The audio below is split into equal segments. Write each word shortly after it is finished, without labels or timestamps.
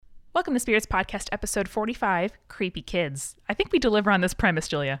Welcome to Spirits Podcast, episode 45, Creepy Kids. I think we deliver on this premise,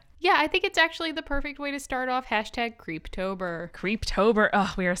 Julia. Yeah, I think it's actually the perfect way to start off hashtag Creeptober. Creeptober.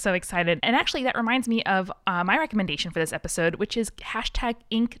 Oh, we are so excited. And actually, that reminds me of my recommendation for this episode, which is hashtag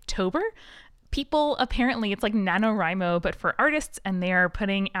Inktober. People, apparently, it's like NaNoWriMo, but for artists, and they are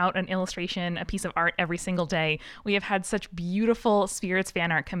putting out an illustration, a piece of art every single day. We have had such beautiful Spirits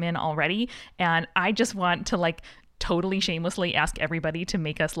fan art come in already, and I just want to totally shamelessly ask everybody to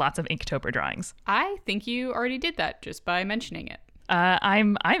make us lots of Inktober drawings. I think you already did that just by mentioning it.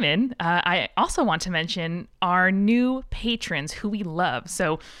 I'm in. I also want to mention our new patrons who we love.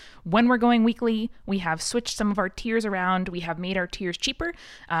 So when we're going weekly, we have switched some of our tiers around. We have made our tiers cheaper,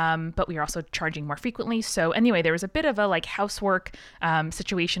 but we are also charging more frequently. So anyway, there was a bit of a housework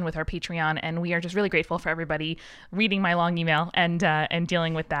situation with our Patreon, and we are just really grateful for everybody reading my long email and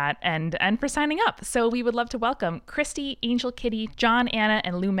dealing with that and for signing up. So we would love to welcome Christy, Angel Kitty, John, Anna,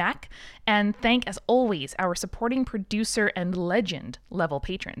 and Lou Mack. And thank, as always, our supporting producer and legend level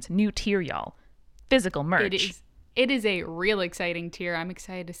patrons. New tier, y'all. Physical merch. It is a real exciting tier. I'm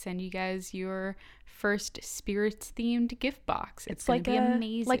excited to send you guys your first Spirits-themed gift box. It's going to be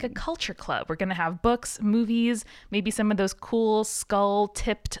amazing. Like a culture club. We're going to have books, movies, maybe some of those cool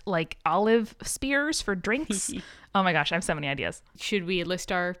skull-tipped olive spears for drinks. Oh my gosh, I have so many ideas. Should we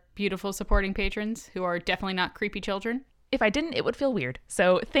list our beautiful supporting patrons who are definitely not creepy children? If I didn't, it would feel weird.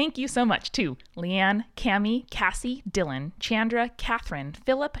 So thank you so much to Leanne, Cami, Cassie, Dylan, Chandra, Catherine,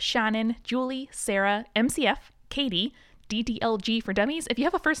 Philip, Shannon, Julie, Sarah, MCF, Katie, DDLG for dummies. If you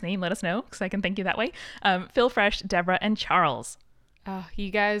have a first name, let us know because I can thank you that way. Phil Fresh, Deborah, and Charles.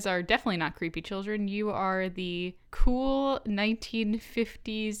 You guys are definitely not creepy children. You are the cool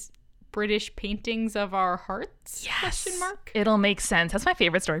 1950s British paintings of our hearts? Yes. Question mark? It'll make sense. That's my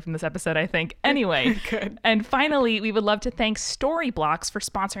favorite story from this episode, I think. Anyway. Good. And finally, we would love to thank Storyblocks for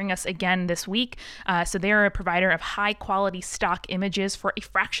sponsoring us again this week. So they're a provider of high quality stock images for a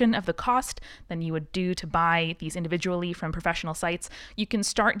fraction of the cost than you would do to buy these individually from professional sites. You can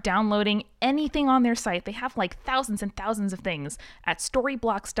start downloading anything on their site. They have thousands and thousands of things at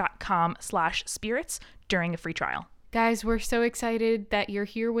storyblocks.com/spirits during a free trial. Guys, we're so excited that you're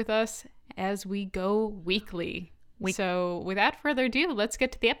here with us as we go weekly. So without further ado, let's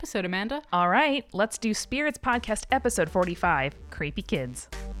get to the episode, Amanda. All right, let's do Spirits Podcast episode 45, Creepy Kids.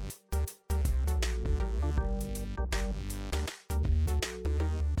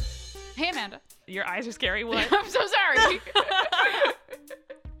 Hey, Amanda. Your eyes are scary. What? I'm so sorry.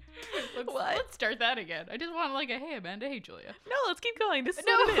 What? Let's start that again. I just want a hey, Amanda, hey, Julia. No, let's keep going. This is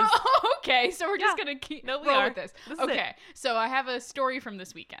what it is. Okay, so we're just going to keep roll with this. Okay, so I have a story from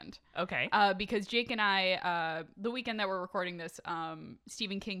this weekend. Okay. Because Jake and I, the weekend that we're recording this,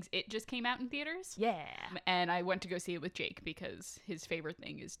 Stephen King's It just came out in theaters. Yeah. And I went to go see it with Jake because his favorite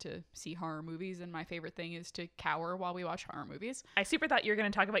thing is to see horror movies, and my favorite thing is to cower while we watch horror movies. I super thought you were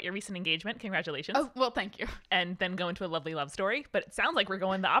going to talk about your recent engagement. Congratulations. Oh, well, thank you. And then go into a lovely love story, but it sounds like we're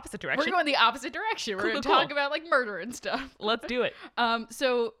going the opposite direction. We're going the opposite direction. We're going to talk about murder and stuff. Let's do it.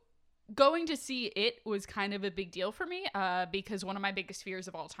 So going to see it was kind of a big deal for me because one of my biggest fears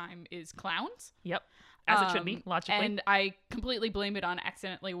of all time is clowns. Yep. As it should be, logically. And I completely blame it on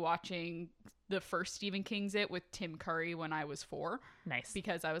accidentally watching the first Stephen King's It with Tim Curry when I was 4. Nice.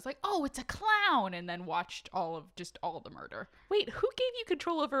 Because I was like, oh, it's a clown, and then watched all the murder. Wait, who gave you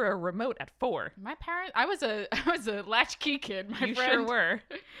control over a remote at 4? My parents. I was a latchkey kid. You sure were.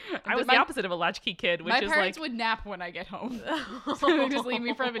 I was the opposite of a latchkey kid, which is my parents would nap when I get home. So they just leave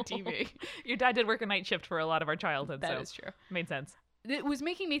me in front of a TV. Your dad did work a night shift for a lot of our childhood. That is true. Made sense. It was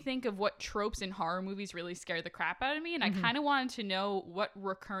making me think of what tropes in horror movies really scare the crap out of me, and I kind of wanted to know what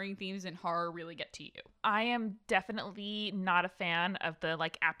recurring themes in horror really get to you. I am definitely not a fan of the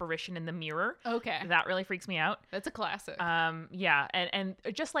apparition in the mirror. Okay. That really freaks me out. That's a classic. Yeah, and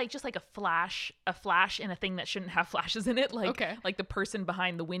just like a flash in a thing that shouldn't have flashes in it, like the person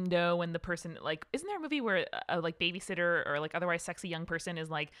behind the window and the person isn't there a movie where a babysitter or otherwise sexy young person is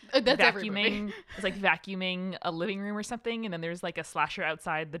vacuuming is vacuuming a living room or something, and then there's a slasher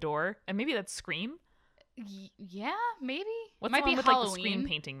outside the door, and maybe that's Scream. Yeah, maybe. What might be with Halloween? The Scream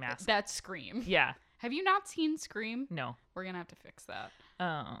painting mask. That's Scream. Yeah. Have you not seen Scream? No. We're gonna have to fix that.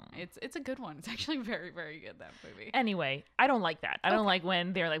 Oh. It's a good one. It's actually very, very good, that movie. Anyway, I don't like that. I don't like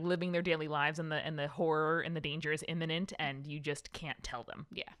when they're living their daily lives and the horror and the danger is imminent and you just can't tell them.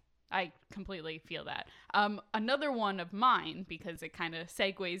 Yeah. I completely feel that. Another one of mine, because it kind of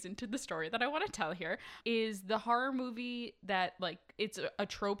segues into the story that I want to tell here, is the horror movie that it's a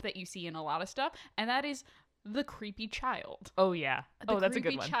trope that you see in a lot of stuff, and that is the creepy child. Oh, yeah. The Oh, that's a good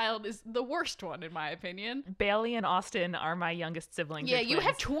creepy one. child is the worst one, in my opinion. Bailey and Austin are my youngest siblings. Yeah, They're you twins.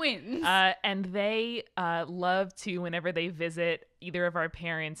 have twins. And they love to, whenever they visit either of our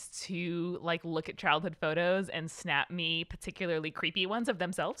parents, to like look at childhood photos and snap me particularly creepy ones of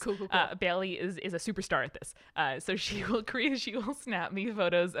themselves. Cool. Bailey is a superstar at this. So she will snap me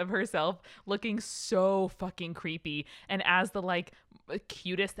photos of herself looking so fucking creepy. And as the like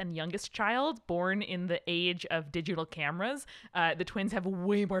cutest and youngest child born in the age of digital cameras, the twins have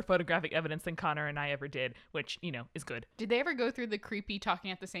way more photographic evidence than Connor and I ever did, which, you know, is good. Did they ever go through the creepy talking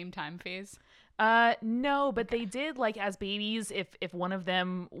at the same time phase? No, but they did, like, as babies, if one of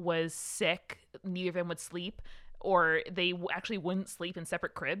them was sick, neither of them would sleep, or they actually wouldn't sleep in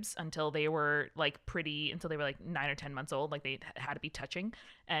separate cribs until they were like 9 or 10 months old. Like they had to be touching,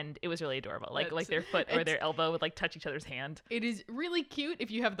 and it was really adorable. Like their foot or their elbow would like touch each other's hand. It is really cute if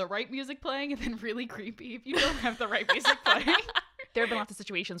you have the right music playing, and then really creepy if you don't have the right music playing. There have been lots of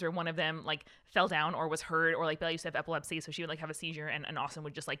situations where one of them like fell down or was hurt, or like Bella used to have epilepsy, so she would like have a seizure, and Austin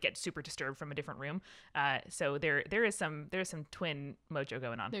would just like get super disturbed from a different room. So there is some twin mojo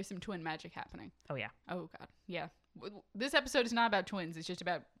going on. There's some twin magic happening. Oh yeah. Oh god, yeah. This episode is not about twins. It's just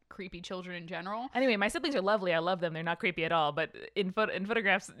about creepy children in general. Anyway, my siblings are lovely. I love them. They're not creepy at all. But in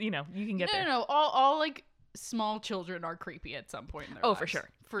photographs, you know, you can get there. No. All like small children are creepy at some point in their lives. For sure.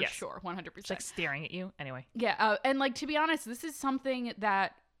 For Yes. sure, 100%. Just like staring at you. Anyway. Yeah, and like to be honest, this is something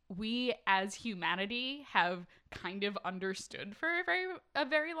that we as humanity have kind of understood for a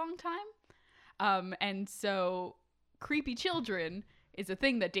very long time. And so creepy children is a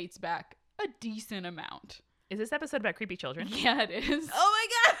thing that dates back a decent amount. Is this episode about creepy children? Yeah, it is. Oh my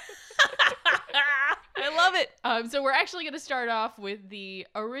god! I love it. So we're actually going to start off with the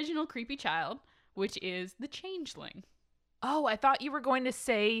original creepy child, which is the changeling. Oh, I thought you were going to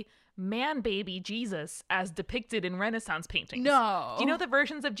say man baby Jesus as depicted in Renaissance paintings. No. Do you know the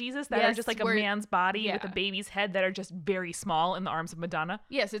versions of Jesus that are Yes, just like a where- man's body yeah. with a baby's head that are just very small in the arms of Madonna?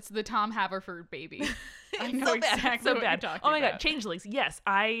 Yes, it's the Tom Haverford baby. I know so bad. exactly It's so what bad. you're talking Oh my about. god, changelings. Yes,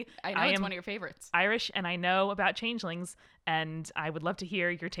 I I know I it's am one of your favorites. Irish and I know about changelings, and I would love to hear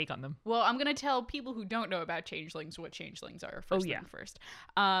your take on them. Well, I'm going to tell people who don't know about changelings what changelings are Oh, yeah. first.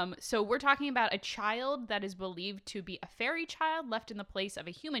 So we're talking about a child that is believed to be a fairy child left in the place of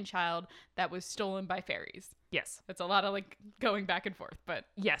a human child that was stolen by fairies. Yes. That's a lot of like going back and forth, but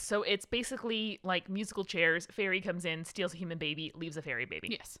Yes, so it's basically like musical chairs. Fairy comes in, steals a human baby, leaves a fairy baby.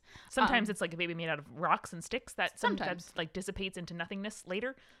 yes. Sometimes it's like a baby made out of rocks and sticks that Sometimes. like dissipates into nothingness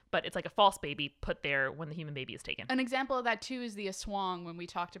later, but it's like a false baby put there when the human baby is taken. An example of that too is the Aswang when we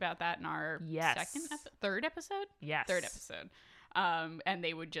talked about that in our Yes. third episode? Yes. Third episode. And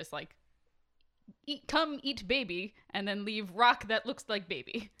they would just like eat baby and then leave rock that looks like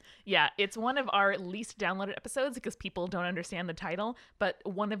baby. Yeah, it's one of our least downloaded episodes because people don't understand the title, but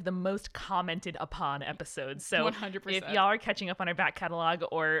one of the most commented upon episodes. So 100%. if y'all are catching up on our back catalog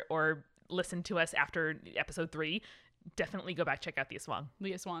or listen to us after episode 3, definitely go back check out the Aswang.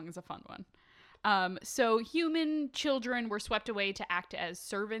 Leah Swang is a fun one. So human children were swept away to act as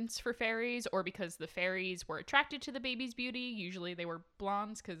servants for fairies, or because the fairies were attracted to the baby's beauty. Usually they were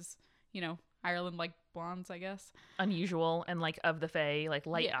blondes because, you know, Ireland liked blondes, I guess. Unusual and like of the fae, like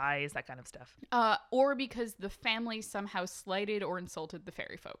light Yeah. eyes, that kind of stuff. Or because the family somehow slighted or insulted the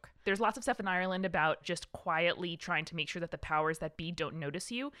fairy folk. There's lots of stuff in Ireland about just quietly trying to make sure that the powers that be don't notice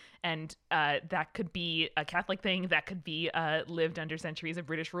you. And that could be a Catholic thing. That could be a lived under centuries of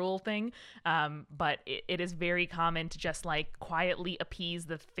British rule thing. But it is very common to just like quietly appease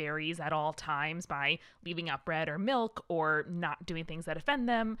the fairies at all times by leaving out bread or milk or not doing things that offend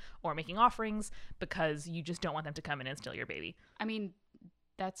them or making offerings because you just don't want them to come in and steal your baby. I mean,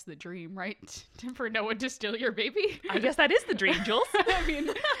 that's the dream, right? For no one to steal your baby. I guess that is the dream, Jules. I mean,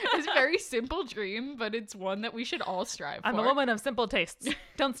 it's a very simple dream, but it's one that we should all strive for. I'm a woman of simple tastes.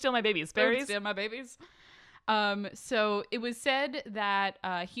 Don't steal my babies, Don't fairies. steal my babies. So it was said that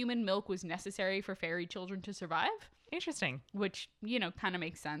human milk was necessary for fairy children to survive, Interesting. which, you know, kind of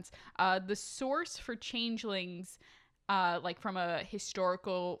makes sense. The source for changelings, like from a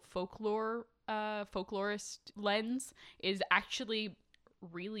historical folklorist lens, is actually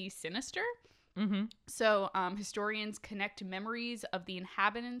really sinister. Mm-hmm. So historians connect memories of the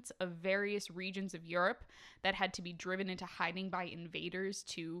inhabitants of various regions of Europe that had to be driven into hiding by invaders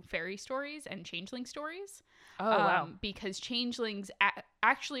to fairy stories and changeling stories. Oh, wow. Because changelings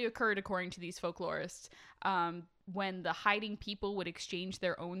actually occurred, according to these folklorists, when the hiding people would exchange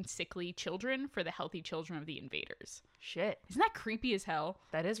their own sickly children for the healthy children of the invaders. Shit. Isn't that creepy as hell?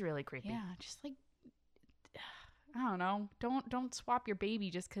 That is really creepy. Yeah, just like, I don't know. Don't swap your baby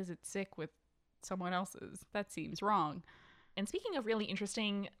just because it's sick with someone else's. That seems wrong. And speaking of really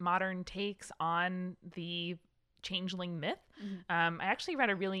interesting modern takes on the changeling myth, I actually read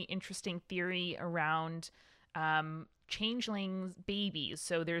a really interesting theory around changelings babies.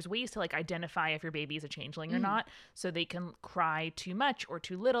 So there's ways to like identify if your baby is a changeling or not. So they can cry too much or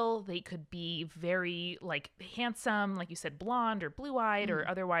too little. They could be very like handsome, like you said, blonde or blue-eyed, or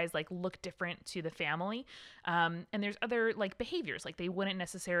otherwise like look different to the family. And there's other like behaviors, like they wouldn't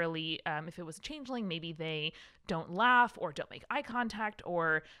necessarily, if it was a changeling, maybe they don't laugh or don't make eye contact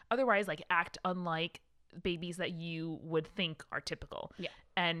or otherwise like act unlike babies that you would think are typical. Yeah.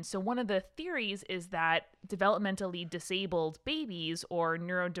 And so one of the theories is that developmentally disabled babies or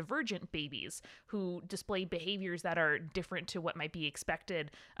neurodivergent babies who display behaviors that are different to what might be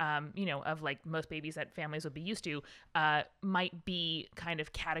expected, of like most babies that families would be used to, might be kind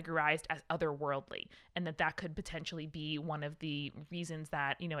of categorized as otherworldly. And that could potentially be one of the reasons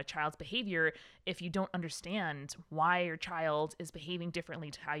that, a child's behavior, if you don't understand why your child is behaving differently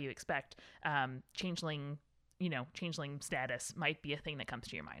to how you expect, changeling status might be a thing that comes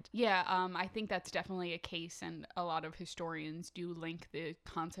to your mind. Yeah, I think that's definitely a case, and a lot of historians do link the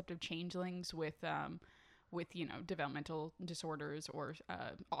concept of changelings with developmental disorders or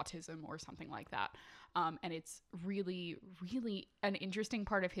autism or something like that. And it's really, really an interesting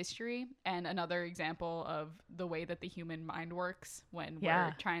part of history and another example of the way that the human mind works when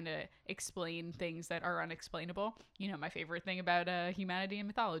we're trying to explain things that are unexplainable. My favorite thing about humanity and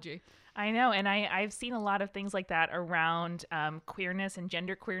mythology. I know. And I've seen a lot of things like that around queerness and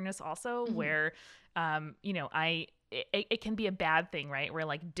gender queerness also, where, it can be a bad thing, right? Where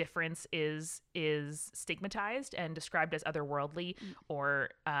like difference is stigmatized and described as otherworldly or,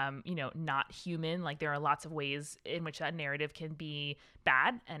 not human. Like there are lots of ways in which that narrative can be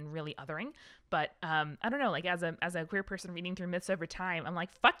bad and really othering. But I don't know, like as a queer person reading through myths over time, I'm like,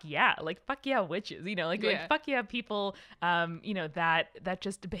 fuck yeah, witches, like fuck yeah, people, that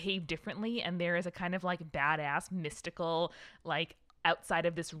just behave differently. And there is a kind of like badass, mystical, like outside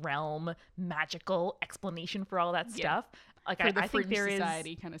of this realm, magical explanation for all that stuff. Like I think there is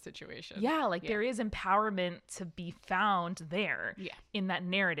society kind of situation. There is empowerment to be found there in that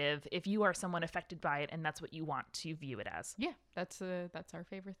narrative if you are someone affected by it and that's what you want to view it as. Yeah, that's our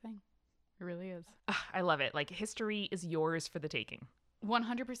favorite thing. It really is. I love it. Like history is yours for the taking.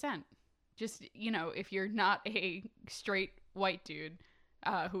 100%. Just, if you're not a straight white dude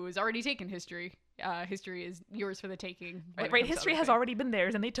who has already taken history, history is yours for the taking. Right. History has already been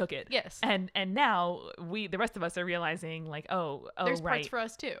theirs and they took it. Yes. And now the rest of us are realizing like, there's parts for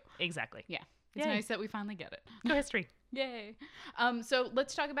us too. Exactly. Yeah. It's nice that we finally get it. Go history. Yay. So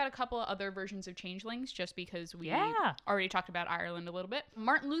let's talk about a couple of other versions of changelings, just because we already talked about Ireland a little bit.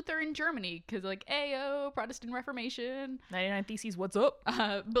 Martin Luther in Germany, because ayo, Protestant Reformation. 99 Theses, what's up?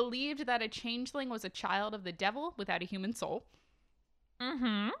 Believed that a changeling was a child of the devil without a human soul.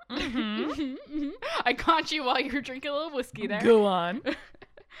 I caught you while you were drinking a little whiskey there. Go on.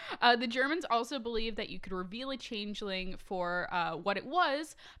 The Germans also believed that you could reveal a changeling for what it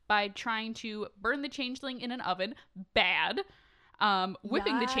was by trying to burn the changeling in an oven. Bad.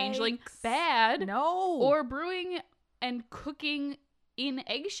 Whipping the changeling. Bad. No. Or brewing and cooking in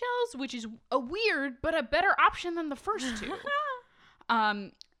eggshells, which is a weird but a better option than the first two.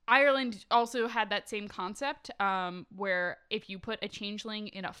 Ireland also had that same concept where if you put a changeling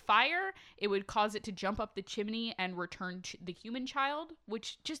in a fire, it would cause it to jump up the chimney and return the human child,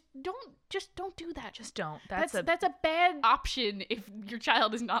 which just don't do that. Just don't. That's a bad option if your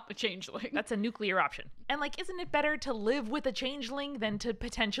child is not the changeling. That's a nuclear option. And isn't it better to live with a changeling than to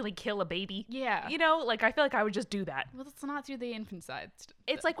potentially kill a baby? Yeah. I feel like I would just do that. Well, let's not do the infanticide.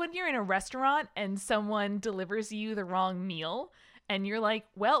 It's like when you're in a restaurant and someone delivers you the wrong meal. And you're like,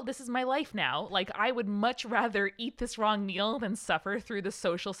 well, this is my life now. I would much rather eat this wrong meal than suffer through the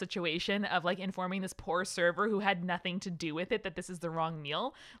social situation of informing this poor server who had nothing to do with it that this is the wrong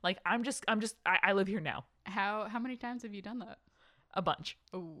meal. I live here now. How many times have you done that? A bunch.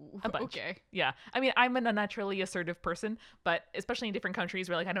 Oh, a bunch. Okay. Yeah. I mean, I'm an unnaturally assertive person, but especially in different countries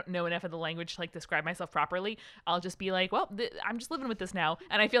where I don't know enough of the language to describe myself properly, I'll just be like, well, I'm just living with this now.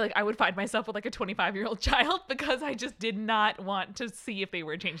 And I feel like I would find myself with a 25-year-old child because I just did not want to see if they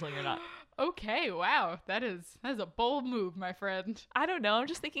were a changeling or not. Okay, wow. That is a bold move, my friend. I don't know. I'm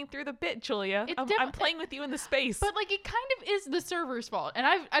just thinking through the bit, Julia. I'm playing with you in the space. But it kind of is the server's fault. And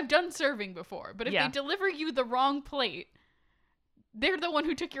I've done serving before, but if they deliver you the wrong plate, They're the one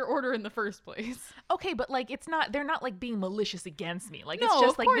who took your order in the first place. Okay, but like they're not like being malicious against me. Like No, it's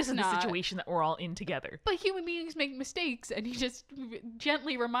just of like course this is not. the situation that we're all in together. But human beings make mistakes, and you just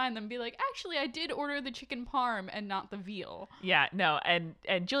gently remind them, be like, actually, I did order the chicken parm and not the veal. Yeah, no, and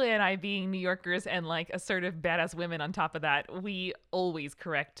Julia and I being New Yorkers and like assertive badass women on top of that, we always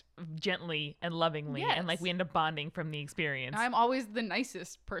correct gently and lovingly, and like Yes. we end up bonding from the experience. I'm always the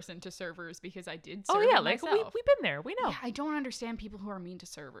nicest person to servers because I did serve Oh yeah, it like myself. we've been there. We know. Yeah, I don't understand people who are mean to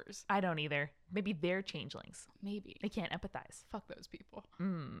servers. I don't either. Maybe they're changelings. Maybe. They can't empathize. Fuck those people.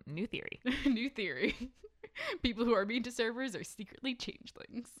 New theory. New theory. People who are mean to servers are secretly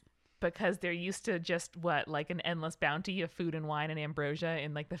changelings. Because they're used to just what, like an endless bounty of food and wine and ambrosia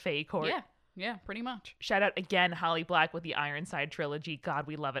in like the Fae court. Yeah, pretty much. Shout out again, Holly Black with the Ironside trilogy. God,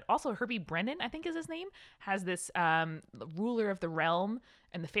 we love it. Also, Herbie Brennan, I think is his name, has this Ruler of the Realm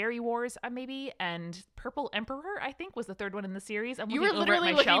and the Fairy Wars, maybe, and Purple Emperor, I think, was the third one in the series. I'm You looking were over at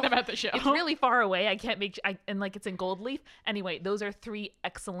literally my looking shelf. them at the show. It's really far away. I can't make, and like it's in gold leaf. Anyway, those are 3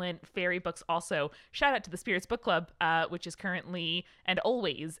 excellent fairy books. Also, shout out to the Spirits Book Club, which is currently and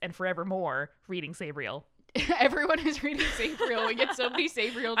always and forevermore reading Sabriel. Everyone is reading Sabriel. We get so many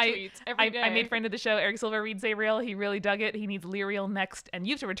Sabriel tweets every day. I made friend of the show, Eric Silva, read Sabriel. He really dug it. He needs Lyriel next, and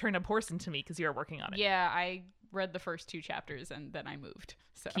you have to return a portion to me because you're working on it. Yeah, I read the first 2 chapters and then I moved.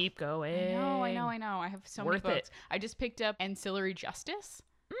 So Keep going. I know. I have so Worth many books. it. I just picked up Ancillary Justice,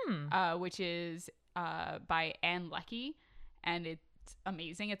 which is by Anne Leckie, and it's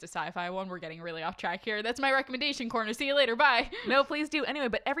amazing. It's a sci-fi one. We're getting really off track here. That's my recommendation corner. See you later. Bye. No, please do. Anyway,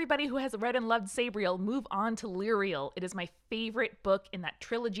 but everybody who has read and loved Sabriel, move on to Lyriel. It is my favorite book in that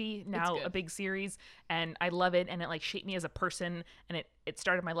trilogy, now good. a big series, and I love it, and it like shaped me as a person, and it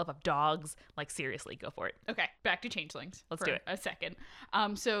started my love of dogs. Like seriously, go for it. Okay, back to changelings. Let's for do it. a second.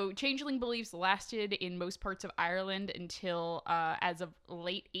 So changeling beliefs lasted in most parts of Ireland until as of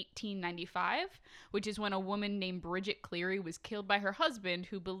late 1895, which is when a woman named Bridget Cleary was killed by her husband,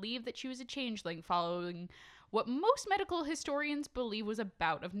 who believed that she was a changeling following what most medical historians believe was a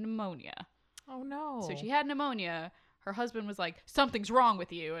bout of pneumonia. Oh no. So she had pneumonia. Her husband was like, something's wrong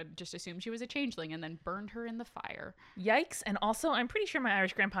with you, and just assumed she was a changeling and then burned her in the fire. Yikes. And also, I'm pretty sure my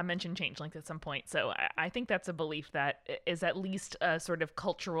Irish grandpa mentioned changelings at some point. So I think that's a belief that is at least a sort of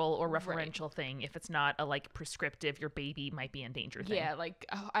cultural or referential thing. If it's not a like prescriptive, your baby might be in danger thing. Yeah, like,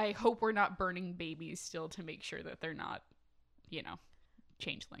 I hope we're not burning babies still to make sure that they're not,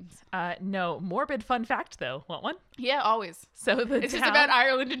 changelings. No, morbid fun fact though. Want one? Yeah, always. So the Is this town- about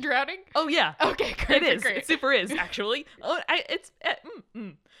Ireland and drowning? Oh yeah. Okay, great. It is. Great. It super is, actually.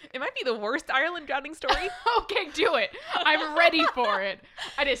 It might be the worst Ireland drowning story. Okay, do it. I'm ready for it.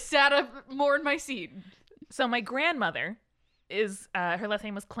 I just sat up more in my seat. So my grandmother is, her last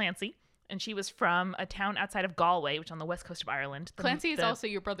name was Clancy, and she was from a town outside of Galway, which is on the west coast of Ireland. Clancy is also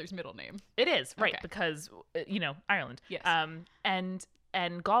your brother's middle name. It is, right, Okay. because, Ireland. Yes.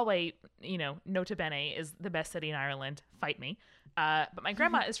 And Galway, nota bene, is the best city in Ireland. Fight me. But my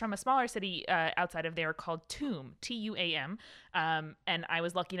grandma is from a smaller city outside of there called Tuam, Tuam. And I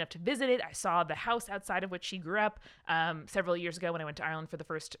was lucky enough to visit it. I saw the house outside of which she grew up several years ago when I went to Ireland for the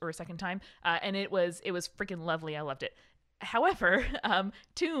first or second time. And it was freaking lovely. I loved it. However,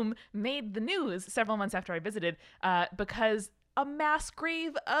 Tuam made the news several months after I visited because a mass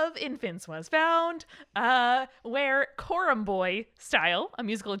grave of infants was found where Coram Boy style, a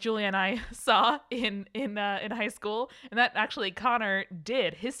musical Julia and I saw in high school, and that actually Connor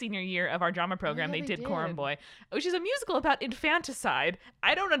did his senior year of our drama program. yeah, they they did Coram did. Boy, which is a musical about infanticide.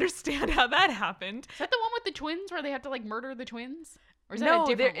 I don't understand how that happened. Is that the one with the twins where they have to like murder the twins? Or is that No,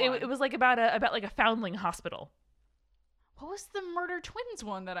 a different one? it was like about like a foundling hospital. What was the murder twins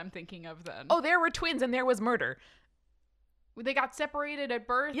one that I'm thinking of then? Oh, there were twins and there was murder. They got separated at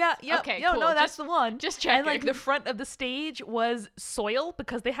birth? Yeah. Okay, No, cool. no, that's the one. just checking. And like the front of the stage was soil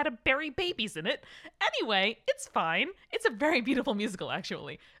because they had to bury babies in it. Anyway, it's fine. It's a very beautiful musical,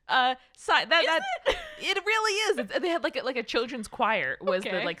 actually. It really is. They had like a children's choir was the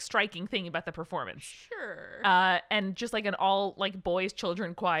Okay. like striking thing about the performance. Sure. And just like an all like boys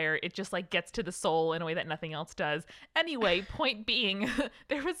children choir, it just like gets to the soul in a way that nothing else does. Anyway, point being,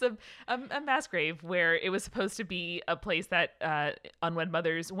 there was a mass grave where it was supposed to be a place that unwed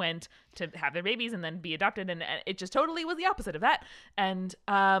mothers went to have their babies and then be adopted, and it just totally was the opposite of that. And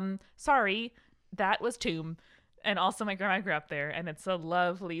sorry, that was Tuam. And also my grandma grew up there, and it's a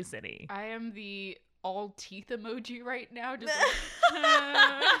lovely city. I am the all teeth emoji right now. Just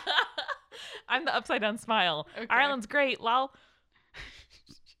I'm the upside down smile. Okay. Ireland's great, lol.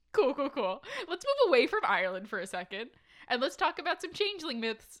 Cool. Let's move away from Ireland for a second, and let's talk about some changeling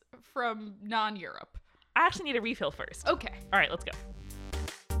myths from non-Europe. I actually need a refill first. Okay. All right, let's go.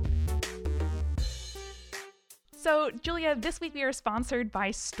 So, Julia, this week we are sponsored by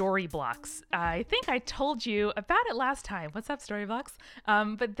Storyblocks. I think I told you about it last time. What's up, Storyblocks?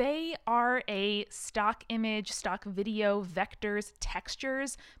 But they are a stock image, stock video, vectors,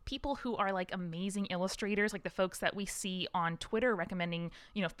 textures, people who are like amazing illustrators, like the folks that we see on Twitter recommending,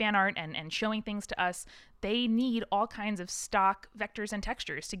 fan art and showing things to us. They need all kinds of stock vectors and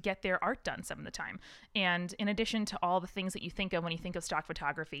textures to get their art done some of the time. And in addition to all the things that you think of when you think of stock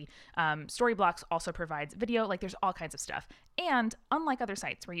photography, Storyblocks also provides video. Like there's all kinds of stuff. And unlike other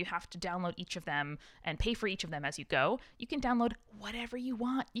sites where you have to download each of them and pay for each of them as you go, you can download whatever you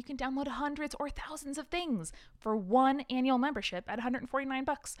want. You can download hundreds or thousands of things for one annual membership at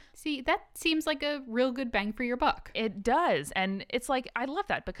 $149. See, that seems like a real good bang for your buck. It does. And it's like, I love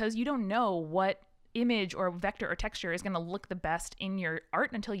that because you don't know what image or vector or texture is going to look the best in your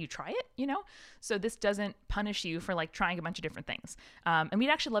art until you try it, So this doesn't punish you for like trying a bunch of different things. And we'd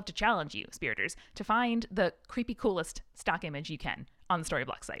actually love to challenge you, Spiriters, to find the creepy coolest stock image you can on the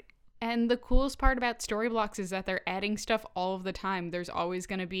Storyblocks site. And the coolest part about Storyblocks is that they're adding stuff all of the time. There's always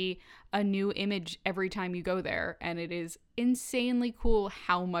going to be a new image every time you go there, and it is insanely cool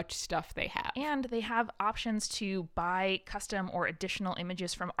how much stuff they have. And they have options to buy custom or additional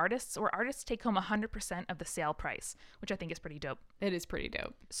images from artists, or artists take home 100% of the sale price, which I think is pretty dope. It is pretty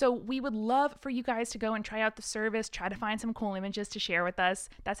dope. So we would love for you guys to go and try out the service, try to find some cool images to share with us.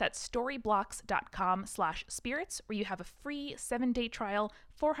 That's at storyblocks.com/spirits, where you have a free 7-day trial,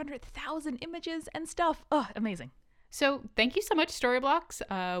 400,000 images and stuff. Oh, amazing. So thank you so much,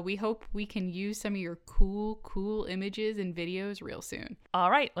 Storyblocks. We hope we can use some of your cool images and videos real soon.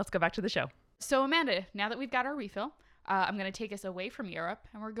 All right, let's go back to the show. So Amanda, now that we've got our refill, I'm going to take us away from Europe,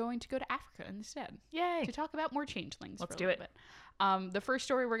 and we're going to go to Africa instead. Yay! To talk about more changelings. Let's for a little do it. bit. The first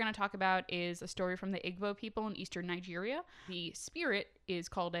story we're going to talk about is a story from the Igbo people in eastern Nigeria. The spirit is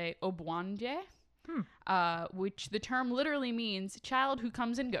called a Obwanje, which the term literally means child who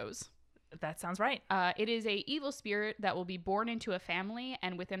comes and goes. That sounds right. It is a evil spirit that will be born into a family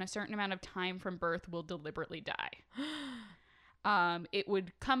and within a certain amount of time from birth will deliberately die. It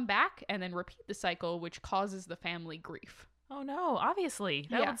would come back and then repeat the cycle, which causes the family grief. Oh no, obviously.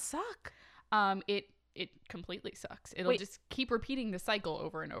 That would suck. It completely sucks. It'll just keep repeating the cycle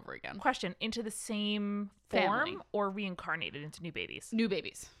over and over again. Question, into the same Family. form or reincarnated into new babies? New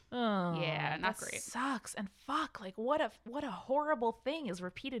babies. Oh, Yeah, not that great. Sucks. And fuck, like what a horrible thing is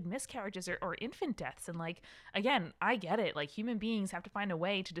repeated miscarriages or infant deaths. And like, again, I get it. Like human beings have to find a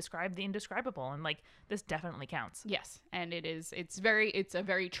way to describe the indescribable. And like, this definitely counts. Yes, and it's a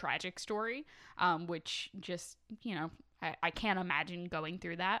very tragic story, which just, I can't imagine going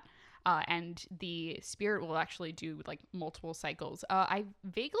through that. And the spirit will actually do like multiple cycles. I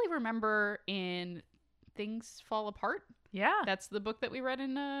vaguely remember in Things Fall Apart. Yeah. That's the book that we read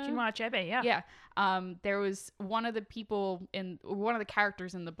in Chinua Achebe, yeah. Yeah. There was one of the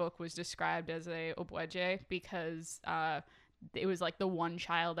characters in the book was described as a Obweje because it was like the one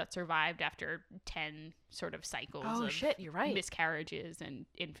child that survived after 10 sort of cycles of shit, you're right. miscarriages and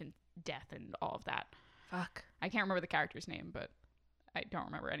infant death and all of that. Fuck. I can't remember the character's name, but I don't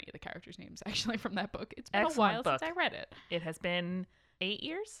remember any of the characters' names actually from that book. It's been Excellent a while book. since I read it. It has been 8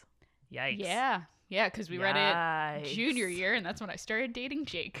 years? Yikes. Yeah, because we read it junior year, and that's when I started dating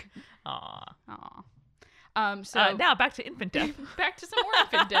Jake. Aw. So now back to infant death. back to some more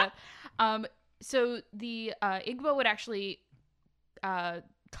infant death. So the Igbo would actually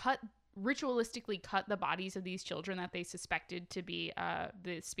ritualistically cut the bodies of these children that they suspected to be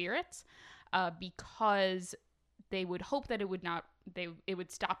the spirits, because they would hope that it would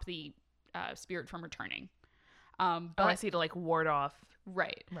stop the spirit from returning. But I see, to like ward off.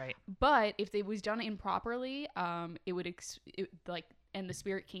 Right. Right. But if it was done improperly, it would and the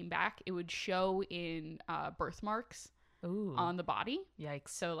spirit came back, it would show in birthmarks Ooh. on the body. Yikes.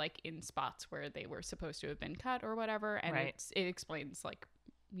 So like in spots where they were supposed to have been cut or whatever, and Right. it explains like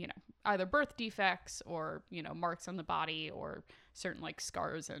either birth defects or marks on the body or certain like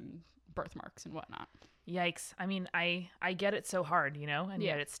scars and birthmarks and whatnot. Yikes. I mean, I get it so hard, and Yeah.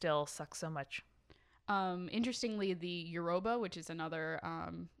 yet it still sucks so much. Interestingly, the Yoruba, which is another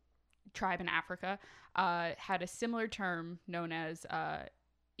tribe in Africa, had a similar term known as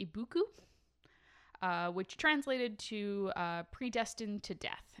Ibuku, which translated to predestined to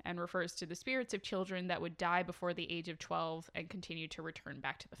death and refers to the spirits of children that would die before the age of 12 and continue to return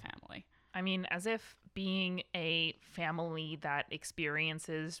back to the family. I mean, as if being a family that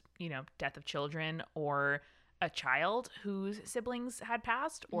experiences, death of children or a child whose siblings had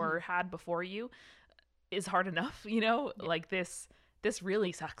passed or had before you is hard enough, like this this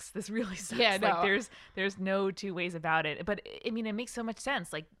really sucks. This really sucks. Yeah, no. Like there's no two ways about it. But I mean, it makes so much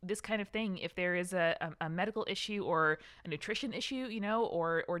sense. Like this kind of thing, if there is a medical issue or a nutrition issue, you know,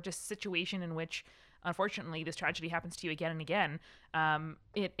 or just situation in which unfortunately this tragedy happens to you again and again,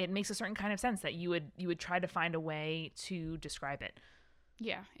 it makes a certain kind of sense that you would try to find a way to describe it.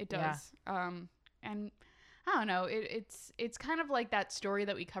 Yeah, it does. And I don't know, it's kind of like that story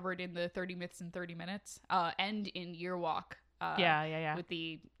that we covered in the 30 Myths in 30 Minutes, and in Year Walk. Yeah. With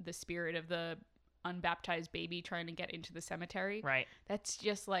the spirit of the unbaptized baby trying to get into the cemetery. Right. That's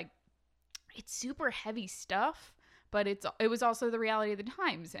just like, it's super heavy stuff, but it was also the reality of the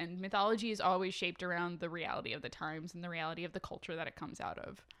times, and mythology is always shaped around the reality of the times and the reality of the culture that it comes out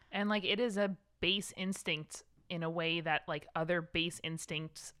of. And like it is a base instinct in a way that like other base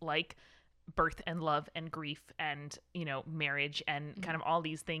instincts like birth and love and grief and, you know, marriage and kind of all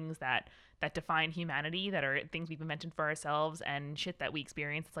these things that define humanity, that are things we've invented for ourselves and shit that we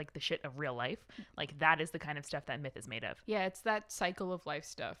experience. It's like the shit of real life. Like that is the kind of stuff that myth is made of. Yeah, it's that cycle of life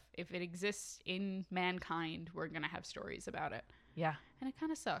stuff. If it exists in mankind, we're going to have stories about it. Yeah. And it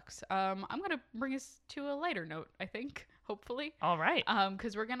kind of sucks. I'm going to bring us to a lighter note, I think, hopefully. All right.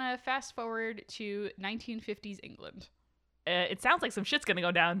 Because we're going to fast forward to 1950s England. It sounds like some shit's going to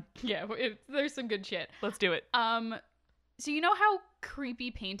go down. Yeah, there's some good shit. Let's do it. So you know how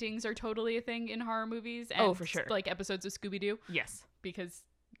creepy paintings are totally a thing in horror movies? And for sure. Like episodes of Scooby-Doo? Yes. Because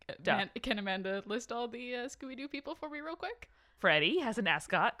Duh. Can Amanda list all the Scooby-Doo people for me real quick? Freddy has an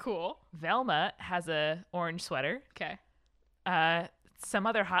ascot. Cool. Velma has a orange sweater. Okay. Some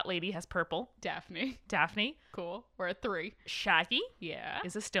other hot lady has purple. Daphne. Cool. We're at 3. Shaggy Yeah.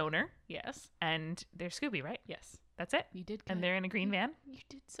 is a stoner. Yes. And there's Scooby, right? Yes. That's it. You did good. And they're in a green van. You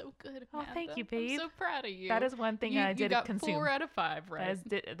did so good, Amanda. Oh, thank you, babe. I'm so proud of you. That is one thing I did you got consume. 4 out of 5, right?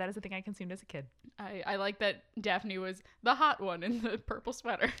 That is the thing I consumed as a kid. I like that Daphne was the hot one in the purple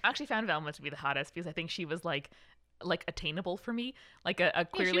sweater. I actually found Velma to be the hottest because I think she was like attainable for me. Like a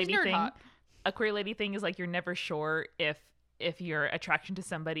queer lady thing. Hot. A queer lady thing is like you're never sure if your attraction to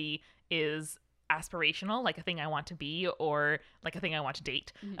somebody is aspirational, like a thing I want to be, or like a thing I want to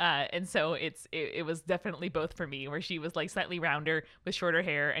date. Mm-hmm. And so it was definitely both for me, where she was like slightly rounder with shorter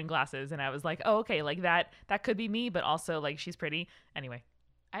hair and glasses, and I was like, oh, okay, like that could be me, but also like she's pretty. Anyway,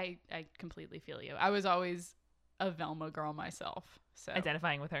 I completely feel you. I was always a Velma girl myself. So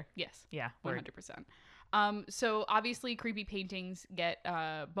identifying with her. Yes. Yeah. 100%. So obviously creepy paintings get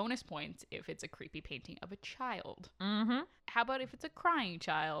bonus points if it's a creepy painting of a child. Mm-hmm. How about if it's a crying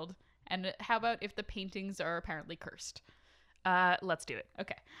child? And how about if the paintings are apparently cursed? Let's do it.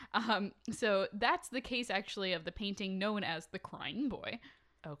 Okay. So that's the case actually of the painting known as the Crying Boy.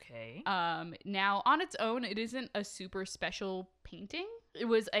 Okay. Now on its own, it isn't a super special painting. It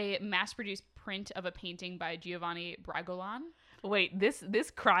was a mass-produced print of a painting by Giovanni Bragolan. Wait,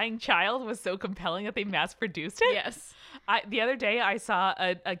 this crying child was so compelling that they mass produced it? Yes. The other day I saw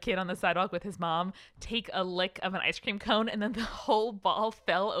a kid on the sidewalk with his mom take a lick of an ice cream cone, and then the whole ball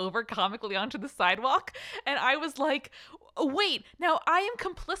fell over comically onto the sidewalk. And I was like, wait, now I am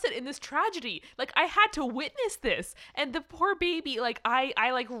complicit in this tragedy. Like, I had to witness this. And the poor baby, like, I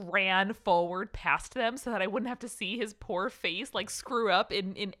like ran forward past them so that I wouldn't have to see his poor face like screw up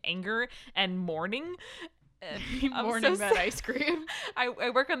in anger and mourning. Mourning that ice cream. I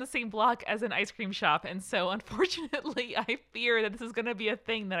work on the same block as an ice cream shop, and so unfortunately I fear that this is going to be a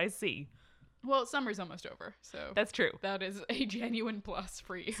thing that I see. Well, summer's almost over, so that's true. That is a genuine plus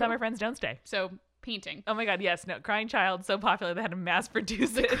for you. Summer friends don't stay. So painting. Oh my god, yes. No, crying child, so popular they had to mass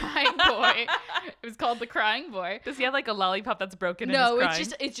produce it. The Crying Boy. It was called the Crying Boy. Does he have like a lollipop that's broken? No, and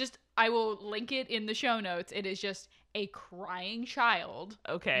is it's just I will link it in the show notes. It is just a crying child.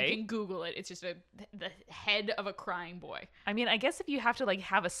 Okay. You can Google it. It's just the head of a crying boy. I mean, I guess if you have to like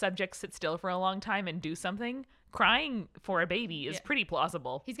have a subject sit still for a long time and do something, crying for a baby is pretty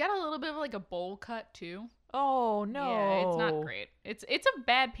plausible. He's got a little bit of like a bowl cut too. Oh no. Yeah, it's not great. It's a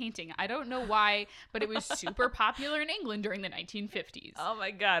bad painting. I don't know why, but it was super popular in England during the 1950s. Oh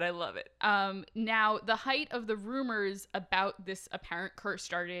my god, I love it. Now the height of the rumors about this apparent curse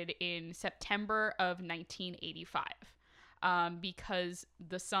started in September of 1985. Because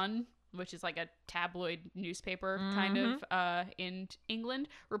The Sun, which is like a tabloid newspaper kind of in England,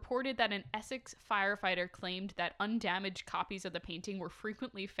 reported that an Essex firefighter claimed that undamaged copies of the painting were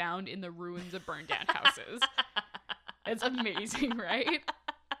frequently found in the ruins of burned down houses. It's amazing, right?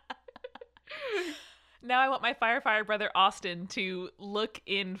 Now I want my firefighter brother Austin to look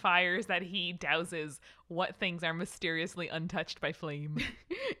in fires that he douses what things are mysteriously untouched by flame.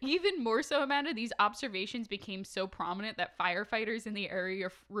 Even more so, Amanda, these observations became so prominent that firefighters in the area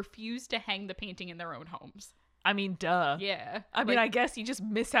refused to hang the painting in their own homes. I mean, duh. Yeah. I mean, I guess you just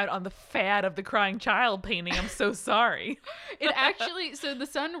miss out on the fad of the crying child painting. I'm so sorry. It actually, so the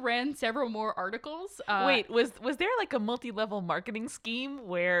Sun ran several more articles. Wait, was there like a multi-level marketing scheme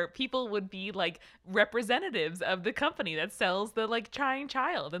where people would be like representatives of the company that sells the like crying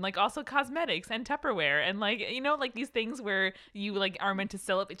child, and like also cosmetics and Tupperware and like, you know, like these things where you like are meant to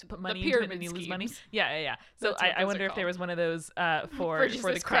sell it to put money into it and then you lose money. schemes. Yeah. So That's what I those wonder are if there called. was one of those for just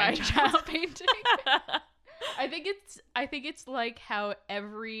the this crying child. painting. I think it's like how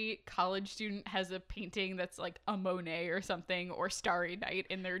every college student has a painting that's like a Monet or something, or Starry Night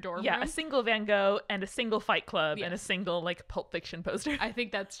in their dorm Yeah, room. a single Van Gogh and a single Fight Club and a Yes. single like Pulp Fiction poster. I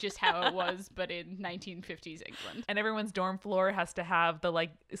think that's just how it was, but in 1950s England. And everyone's dorm floor has to have the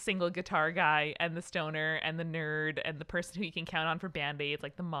like single guitar guy and the stoner and the nerd and the person who you can count on for band-aids,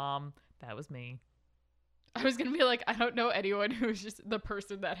 like the mom. That was me. I was gonna be like, I don't know anyone who's just the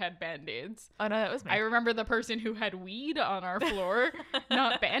person that had band-aids. Oh no, that was me. I remember the person who had weed on our floor,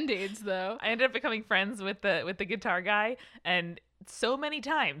 not band-aids though. I ended up becoming friends with the guitar guy, and so many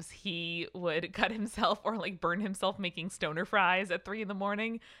times he would cut himself or like burn himself making stoner fries at 3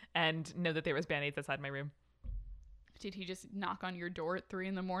 a.m. and know that there was band-aids outside my room. Did he just knock on your door at 3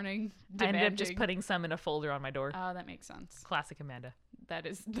 a.m? I ended up just putting some in a folder on my door. Oh, that makes sense. Classic Amanda. That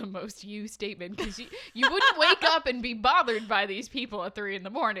is the most you statement, because you wouldn't wake up and be bothered by these people at 3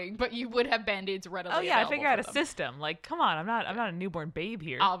 a.m, but you would have band-aids readily. Oh yeah, I available figure out a for them. system. Like, come on, I'm not a newborn babe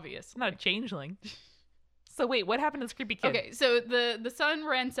here. Obvious. I'm not a changeling. So wait, what happened to this creepy kid? Okay, so the Sun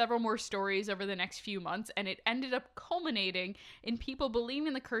ran several more stories over the next few months, and it ended up culminating in people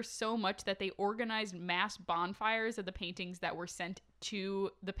believing the curse so much that they organized mass bonfires of the paintings that were sent to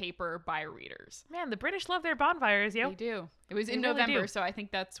the paper by readers. Man, the British love their bonfires, yo. They do. It was They in really November, do. so I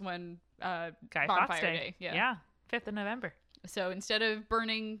think that's when Guy Bonfire Fawkes Day. Yeah, 5th of November. So instead of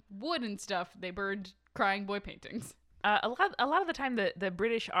burning wood and stuff, they burned crying boy paintings. A lot of the time, the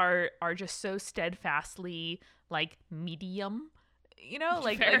British are just so steadfastly like medium, you know,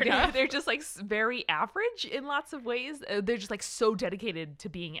 like, Fair like enough. they're just like very average in lots of ways. They're just like so dedicated to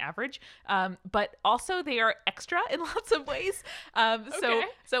being average, but also they are extra in lots of ways. Okay.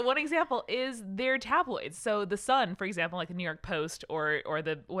 So one example is their tabloids. So the Sun, for example, like the New York Post or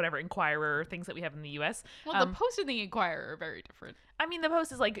the whatever Inquirer, things that we have in the U.S. Well, the Post and the Inquirer are very different. I mean, the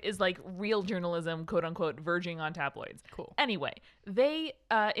Post is like real journalism, quote unquote, verging on tabloids. Cool. Anyway, they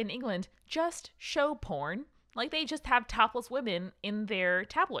in England just show porn. Like they just have topless women in their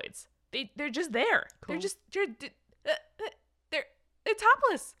tabloids. They're just there. Cool. They're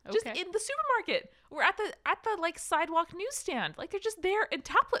topless. Just Okay. in the supermarket. We're at the like sidewalk newsstand. Like they're just there and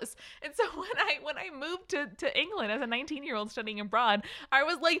topless. And so when I moved to England as a 19-year-old studying abroad, I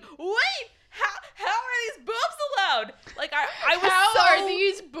was like, wait, how are these boobs allowed? Like I was How so are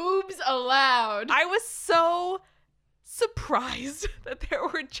these boobs allowed? I was so surprised that there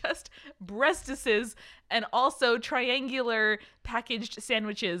were just breastises and also triangular packaged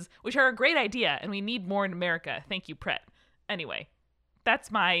sandwiches, which are a great idea, and we need more in America. Thank you, Pret. Anyway,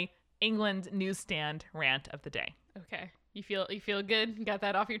 that's my England newsstand rant of the day. Okay. You feel good? You got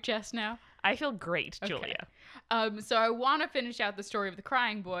that off your chest now? I feel great, Okay. Julia. So I want to finish out the story of the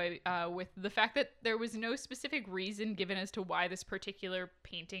crying boy with the fact that there was no specific reason given as to why this particular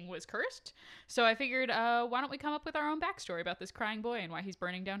painting was cursed. So I figured, why don't we come up with our own backstory about this crying boy and why he's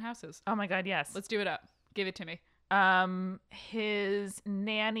burning down houses? Oh my God, yes. Let's do it up. Give it to me. His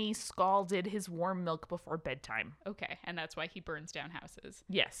nanny scalded his warm milk before bedtime. Okay, and that's why he burns down houses.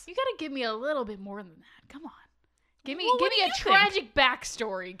 Yes. You gotta give me a little bit more than that. Come on. Give me Well, what give do me a you think? tragic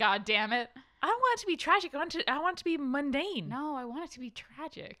backstory, god damn it. I don't want it to be tragic. I want it to be mundane. No, I want it to be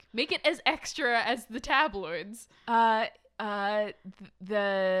tragic. Make it as extra as the tabloids. The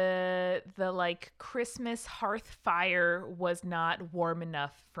like Christmas hearth fire was not warm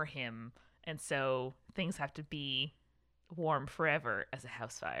enough for him, and so things have to be warm forever as a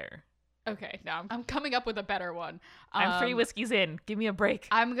house fire. Okay, now I'm coming up with a better one. I'm 3 whiskeys in. Give me a break.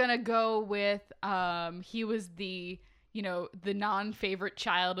 I'm gonna go with he was the non-favorite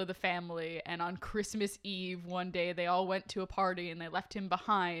child of the family, and on Christmas Eve one day they all went to a party and they left him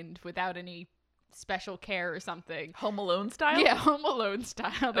behind without any special care or something. Home Alone style? Yeah, Home Alone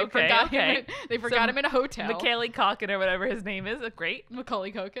style. They Okay, forgot okay. him. They forgot him in a hotel. Macaulay Culkin or whatever his name is. Great.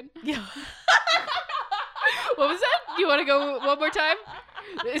 Macaulay Culkin. Yeah. What was that? You want to go one more time?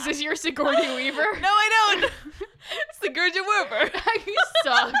 Is this your Sigourney Weaver? No, I don't. It's the Gurja Werber. You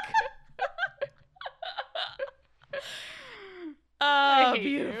suck. Oh, hate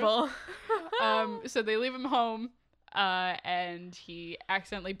you. beautiful. So they leave him home, and he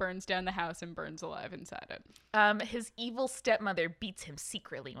accidentally burns down the house and burns alive inside it. His evil stepmother beats him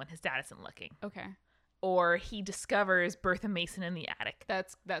secretly when his dad isn't looking. Okay. or he discovers Bertha Mason in the attic.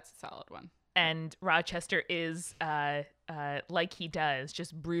 That's a solid one. And Rochester is, like he does,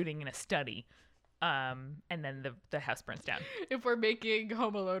 just brooding in a study. And then the house burns down. If we're making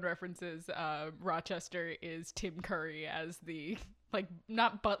Home Alone references, Rochester is Tim Curry as the, like,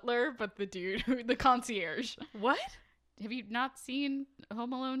 not butler, but the dude, the concierge. What? Have you not seen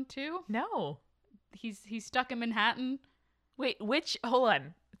Home Alone 2? No. He's stuck in Manhattan. Wait, hold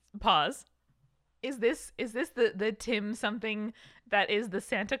on. Pause. Is this the Tim something that is the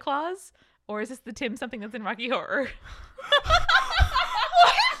Santa Claus? Or is this the Tim something that's in Rocky Horror? What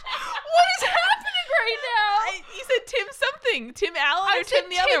is happening right now? You said Tim something. Tim Allen or Tim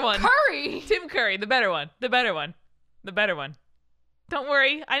the other one? Curry. Tim Curry, the better one. The better one. The better one. Don't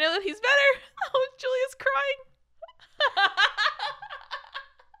worry. I know that he's better. Oh, Julia's crying.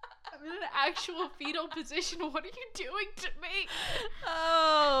 I'm in an actual fetal position. What are you doing to me?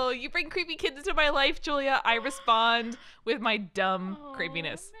 Oh, you bring creepy kids into my life, Julia. I respond with my dumb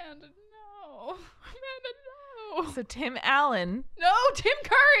creepiness. Amanda, no. Amanda, no. So Tim Allen. No, Tim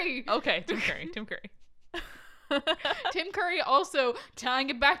Curry. Okay, Tim Curry. Tim Curry. Tim Curry also, tying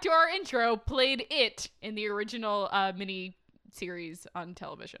it back to our intro, played It in the original mini series on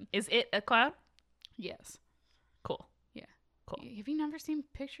television. Is it a clown? Yes. Cool. Yeah. Cool. Have you never seen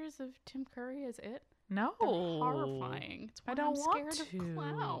pictures of Tim Curry as It? No. They're horrifying. It's why I don't I'm want scared to. of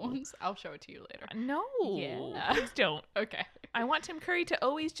clowns. I'll show it to you later. No. Yeah. Please don't. Okay. I want Tim Curry to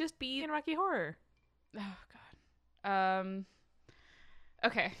always just be in Rocky Horror. Oh God.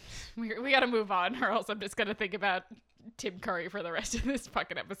 Okay, we gotta move on, or else I'm just gonna think about Tim Curry for the rest of this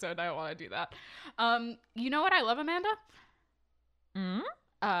fucking episode. I don't want to do that. You know what I love, Amanda?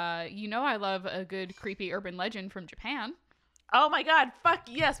 You know I love a good creepy urban legend from Japan. Oh my God! Fuck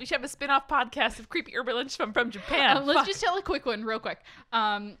yes, we should have a spin-off podcast of creepy urban legends from Japan. Let's just tell a quick one, real quick.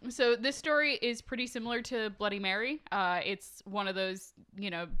 So this story is pretty similar to Bloody Mary. It's one of those,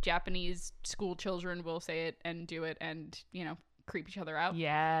 Japanese school children will say it and do it, and creep each other out.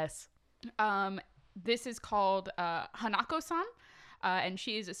 Yes. This is called Hanako-san, and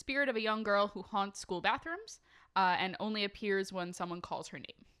she is a spirit of a young girl who haunts school bathrooms, and only appears when someone calls her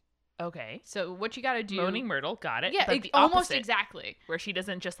name. Okay. So what you gotta do... Moaning Myrtle, got it. Yeah, but the almost opposite, exactly. where she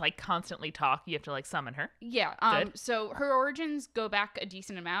doesn't just constantly talk, you have to summon her. Yeah. Good. So her origins go back a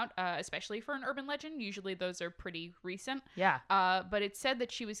decent amount, especially for an urban legend. Usually those are pretty recent. Yeah. But it's said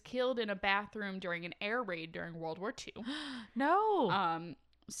that she was killed in a bathroom during an air raid during World War II. No.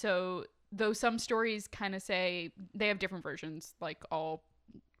 So though some stories kind of say they have different versions, like all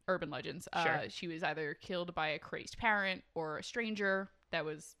urban legends. Sure. She was either killed by a crazed parent or a stranger that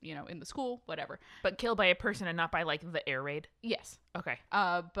was, in the school, whatever. But killed by a person and not by the air raid? Yes. Okay.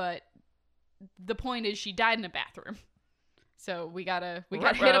 But the point is she died in a bathroom. So we gotta hit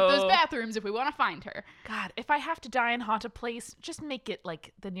up those bathrooms if we want to find her. God, if I have to die and haunt a place, just make it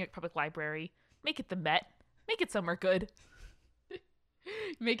the New York Public Library. Make it the Met. Make it somewhere good.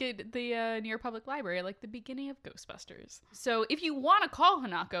 Make it the New York Public Library, like the beginning of Ghostbusters. So if you want to call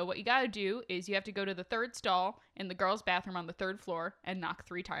Hanako, what you gotta do is you have to go to the third stall in the girls' bathroom on the third floor and knock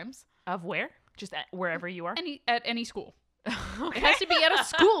 3 times. Of where? Just wherever you are? At any school. Okay. It has to be at a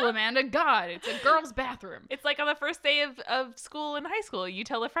school, Amanda. God, it's a girls' bathroom. It's like on the first day of school in high school, you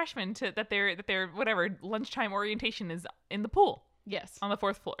tell a freshman that their whatever lunchtime orientation is in the pool. Yes. On the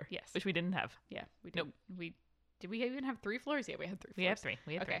 4th floor. Yes. Which we didn't have. Yeah. We did. Nope. Did we even have 3 floors? Yeah, we had 3 floors. We have 3.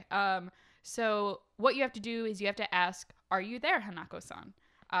 Okay. So what you have to do is you have to ask, "Are you there, Hanako-san?"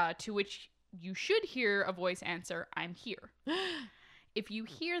 To which you should hear a voice answer, "I'm here." If you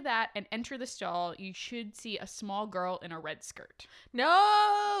hear that and enter the stall, you should see a small girl in a red skirt.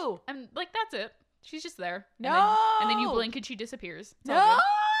 No! And that's it. She's just there. No! And then you blink and she disappears. It's all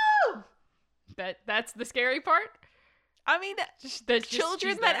No! good. That's the scary part. I mean, That's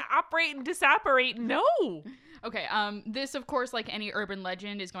children she's that there. operate and disapparate, no. Okay, this, of course, like any urban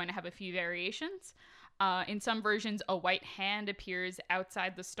legend, is going to have a few variations. In some versions, a white hand appears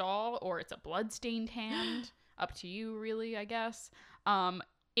outside the stall, or it's a blood-stained hand. Up to you, really, I guess.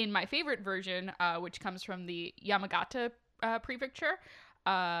 In my favorite version, which comes from the Yamagata prefecture,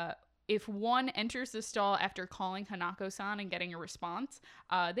 if one enters the stall after calling Hanako-san and getting a response,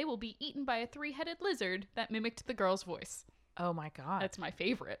 they will be eaten by a 3-headed lizard that mimicked the girl's voice. Oh my God. That's my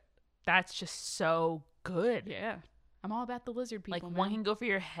favorite. That's just so good. Yeah. I'm all about the lizard people, One man. can go for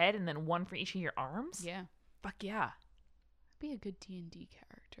your head and then one for each of your arms? Yeah. Fuck yeah. Be a good D&D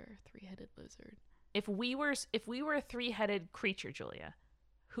character, 3-headed lizard. If we were a 3-headed creature, Julia,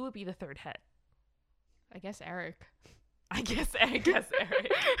 who would be the 3rd head? I guess Eric. I guess Eric.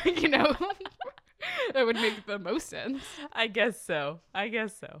 That would make the most sense. I guess so.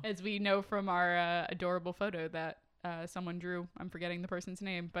 As we know from our adorable photo that someone drew. I'm forgetting the person's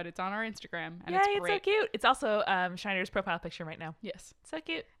name, but it's on our Instagram, and Yeah, it's it's great. so cute. It's also Schneider's profile picture right now. Yes, So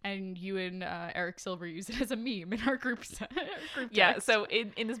cute. and you and Eric Silver use it as a meme in our group Yeah, text. so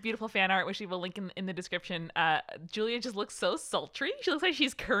in this beautiful fan art, which we will link in the description, Julia just looks so sultry. She looks like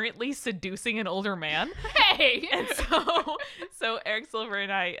she's currently seducing an older man. Hey, And so Eric Silver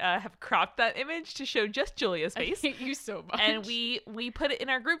and I have cropped that image to show just Julia's I face. hate you so much. And we put it in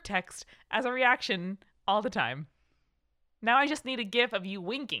our group text as a reaction all the time. Now I just need a gif of you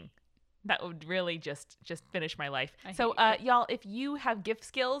winking. That would really just finish my life. So y'all, if you have GIF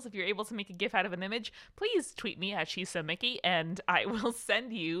skills, if you're able to make a GIF out of an image, please tweet me at She's So Mickey, and I will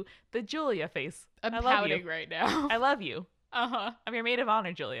send you the Julia face. I'm I love pouting you. right now. I love you. Uh-huh. I'm your maid of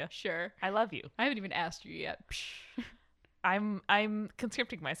honor, Julia. Sure. I love you. I haven't even asked you yet. I'm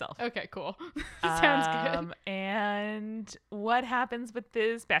conscripting myself. Okay, cool. Sounds good. And what happens with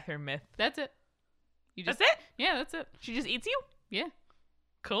this bathroom myth? That's it. You just, That's it? Yeah, that's it. She just eats you? Yeah.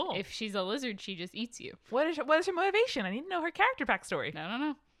 Cool. If she's a lizard, she just eats you. What is her motivation? I need to know her character backstory. I don't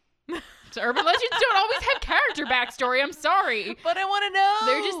know. So urban legends don't always have character backstory. I'm sorry. But I want to know.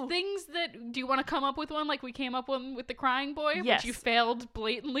 They're just things that. Do you want to come up with one like we came up with the crying boy, Yes. which you failed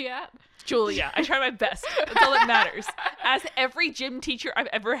blatantly at? Julia, I tried my best. That's all that matters. As every gym teacher I've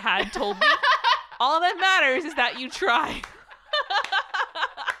ever had told me, all that matters is that you try.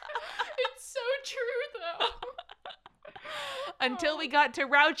 It's so true, though. Until we got to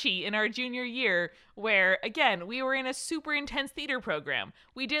Rauchi in our junior year, where, again, we were in a super intense theater program.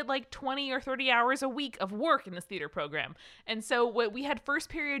 We did like 20 or 30 hours a week of work in this theater program. And so we had first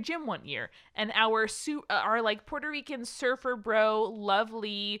period gym one year, and our like Puerto Rican surfer bro,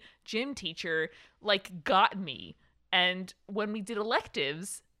 lovely gym teacher, like got me. And when we did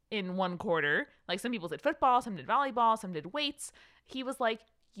electives in one quarter, like some people did football, some did volleyball, some did weights, he was like,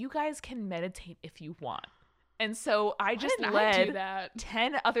 you guys can meditate if you want. And so I just do led that?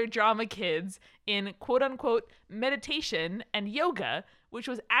 10 other drama kids in quote unquote meditation and yoga, which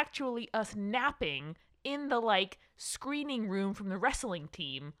was actually us napping in the like screening room from the wrestling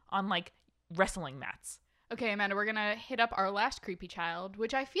team on like wrestling mats. Okay, Amanda, we're going to hit up our last creepy child,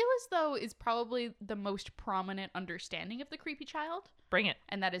 which I feel as though is probably the most prominent understanding of the creepy child, Bring it.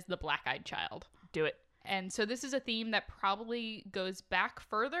 and that is the black-eyed child. Do it. And so this is a theme that probably goes back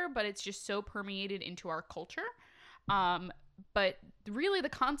further, but it's just so permeated into our culture. But really, the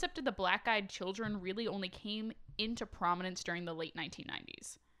concept of the black-eyed children really only came into prominence during the late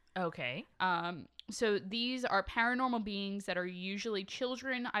 1990s. Okay. So these are paranormal beings that are usually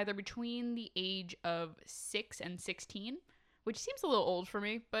children either between the age of 6 and 16, which seems a little old for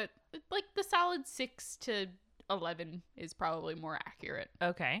me, but like the solid 6 to 11 is probably more accurate.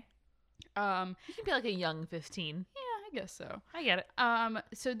 Okay. You can be like a young 15. Yeah, I guess so. I get it.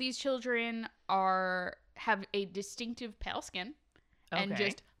 So these children have a distinctive pale skin and Okay.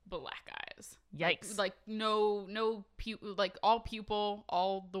 just black eyes. Yikes. Like no like all pupil,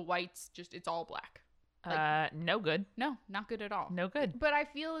 all the whites, just it's all black. No good. No, not good at all. No good. But I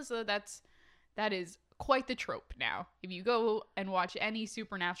feel as though that is quite the trope now. If you go and watch any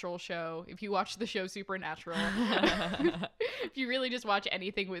supernatural show, if you watch the show Supernatural, if you really just watch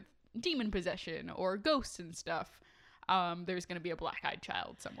anything with demon possession or ghosts and stuff, there's going to be a black-eyed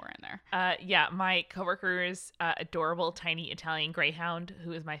child somewhere in there. Yeah, my coworker's adorable tiny Italian greyhound,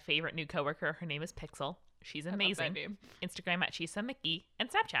 who is my favorite new coworker. Her name is Pixel. She's I love amazing. that name. Instagram at She's So Mickey and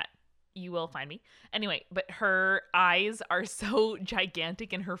Snapchat. You will find me. Anyway, but her eyes are so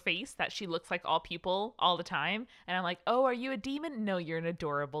gigantic in her face that she looks like all pupil all the time. And I'm like, oh, are you a demon? No, you're an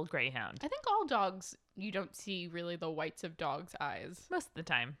adorable greyhound. I think all dogs, you don't see really the whites of dogs' eyes. Most of the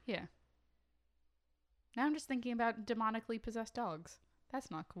time. Yeah. Now I'm just thinking about demonically possessed dogs.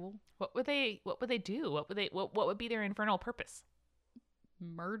 That's not cool. What would they do? What would be their infernal purpose?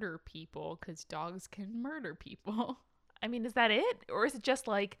 Murder people, because dogs can murder people. I mean, is that it? Or is it just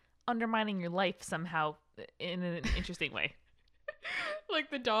like undermining your life somehow in an interesting way? Like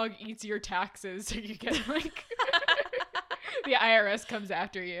the dog eats your taxes, so you get like the IRS comes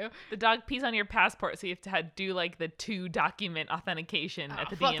after you. The dog pees on your passport, so you have to do like the 2-document authentication at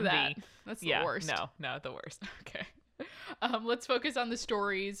the fuck DMV. that. That's the worst. No, the worst. Okay. Let's focus on the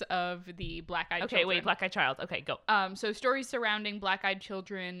stories of the black-eyed children. Okay, wait, black-eyed child. Okay, go. So stories surrounding black-eyed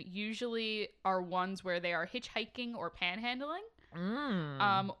children usually are ones where they are hitchhiking or panhandling.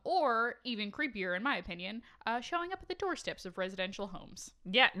 Or even creepier, in my opinion, showing up at the doorsteps of residential homes.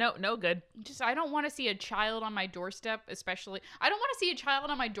 Yeah, no good. I don't want to see a child on my doorstep, especially. I don't want to see a child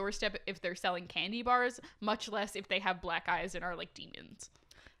on my doorstep if they're selling candy bars, much less if they have black eyes and are like demons.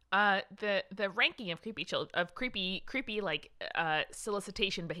 The ranking of creepy like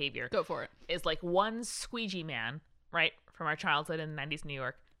solicitation behavior Go for it. is like 1, squeegee man, right, from our childhood in the 90s New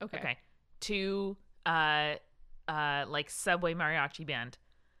York. Okay. 2, like subway mariachi band.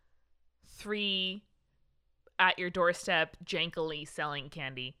 3, at your doorstep jankily selling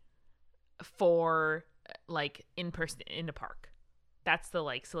candy. 4, like in person in a park. That's the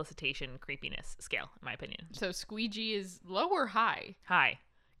like solicitation creepiness scale, in my opinion. So squeegee is low or high? High.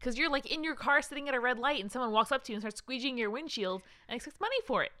 Because you're like in your car sitting at a red light and someone walks up to you and starts squeegeeing your windshield and expects money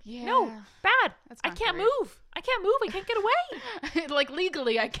for it. Yeah. No, bad. That's I not can't great. move. I can't get away. Like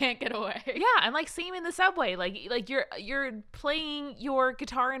legally, I can't get away. Yeah, and like same in the subway. Like you're playing your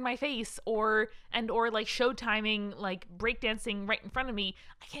guitar in my face or like show timing, like breakdancing right in front of me.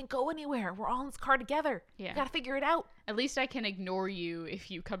 I can't go anywhere. We're all in this car together. Yeah. You gotta figure it out. At least I can ignore you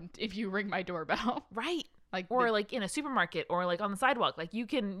if you ring my doorbell. Right. Like Or like in a supermarket or like on the sidewalk. Like you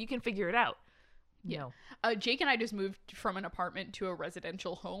can figure it out. Yeah. No. Jake and I just moved from an apartment to a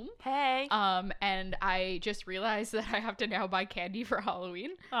residential home. Hey. And I just realized that I have to now buy candy for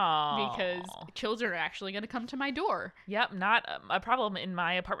Halloween Aww. because children are actually going to come to my door. Yep, not a problem in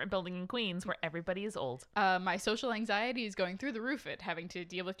my apartment building in Queens where everybody is old. My social anxiety is going through the roof at having to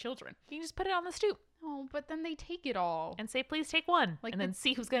deal with children. You can just put it on the stoop Oh, but then they take it all. and say, please take one. Like and the- then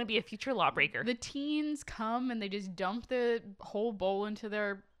see who's going to be a future lawbreaker. The teens come and they just dump the whole bowl into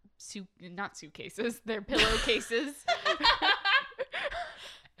their not suitcases, their pillowcases.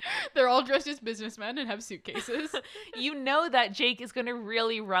 They're all dressed as businessmen and have suitcases. You know that Jake is going to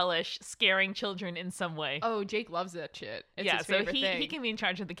really relish scaring children in some way. Oh, Jake loves that shit. It's yeah, his so favorite thing. he can be in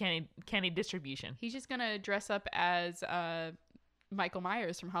charge of the candy distribution. He's just gonna dress up as Michael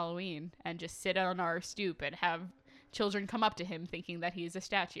Myers from Halloween and just sit on our stoop and have children come up to him thinking that he's a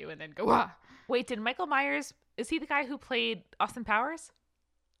statue and then go, ah. Wait, did Michael Myers, is he the guy who played Austin Powers?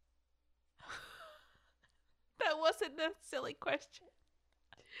 That wasn't a silly question.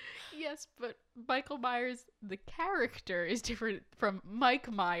 Yes, but Michael Myers, the character, is different from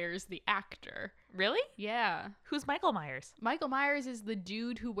Mike Myers, the actor. Really? Yeah. Who's Michael Myers? Michael Myers is the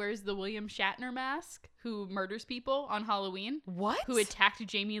dude who wears the William Shatner mask, who murders people on Halloween, What? who attacked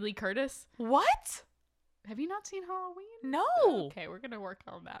Jamie Lee Curtis. What? Have you not seen Halloween? No. Okay, we're gonna work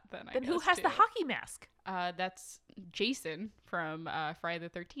on that then. I Then who guess, has the too. hockey mask? That's Jason from Friday the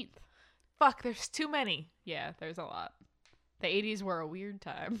 13th. Fuck, there's too many. Yeah, there's a lot. The 80s were a weird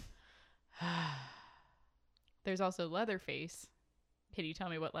time. There's also Leatherface. Can you tell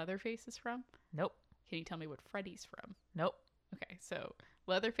me what Leatherface is from? Nope. Can you tell me what Freddy's from? Nope. Okay, so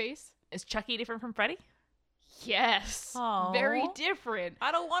Leatherface? Is Chucky different from Freddy? Yes. Aw. Very different.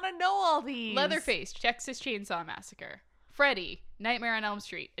 I don't want to know all these. Leatherface, Texas Chainsaw Massacre. Freddy, Nightmare on Elm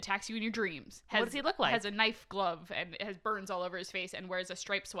Street, attacks you in your dreams. What does he look like? Has a knife glove and has burns all over his face and wears a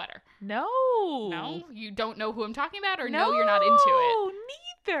striped sweater. No. No? You don't know who I'm talking about or no you're not into it?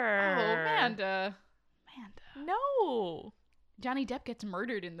 Neither. Oh, Amanda. No. Johnny Depp gets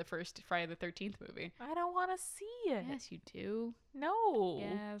murdered in the first Friday the 13th movie. I don't want to see it. Yes, you do. No.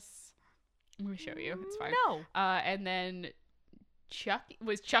 Yes. I'm going to show you. It's fine. No. And then Chucky.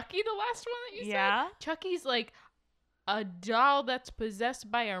 Was Chucky the last one that you said? Yeah. Chucky's like a doll that's possessed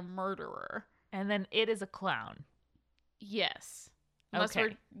by a murderer. And then it is a clown. Yes. Unless Okay.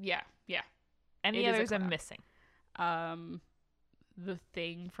 we're yeah. Any It is a others I'm clown. missing? The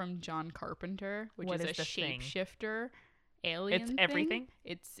Thing from John Carpenter, which What is is a The Thing? shapeshifter alien. It's everything?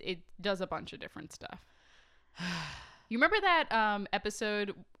 It does a bunch of different stuff. You remember that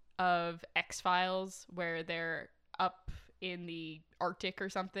episode of X-Files where they're up in the Arctic or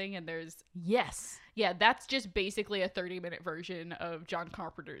something and there's Yes. yeah, that's just basically a 30-minute version of John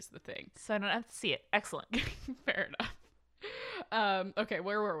Carpenter's The Thing. So I don't have to see it. Excellent. Fair enough. Okay,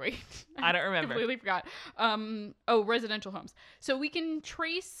 where were we? I don't remember. Completely forgot. Residential homes. So we can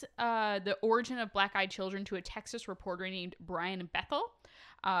trace the origin of black-eyed children to a Texas reporter named Brian Bethel.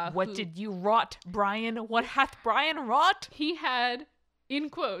 What who- did you rot, Brian? What hath Brian wrought? he had,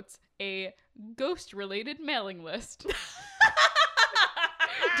 in quotes, a ghost-related mailing list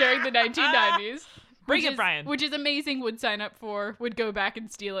during the 1990s. Bring which it, is- Brian. Which is amazing. Would sign up for. Would go back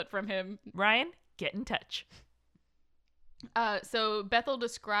and steal it from him. Brian, get in touch. So Bethel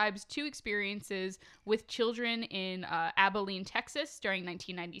describes 2 experiences with children in Abilene, Texas during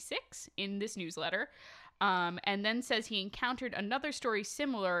 1996 in this newsletter. And then says he encountered another story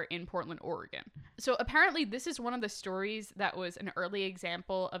similar in Portland, Oregon. So apparently this is one of the stories that was an early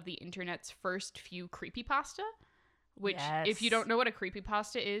example of the internet's first few creepypasta. Which, if you Yes. don't know what a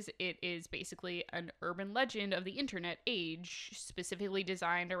creepypasta is, it is basically an urban legend of the internet age, specifically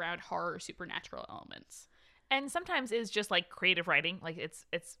designed around horror supernatural elements. And sometimes it's just like creative writing. Like it's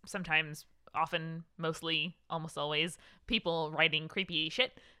sometimes, often, mostly, almost always people writing creepy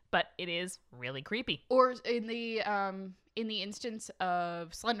shit, but it is really creepy. Or in the instance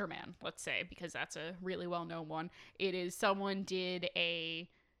of Slender Man, let's say, because that's a really well-known one, it is someone did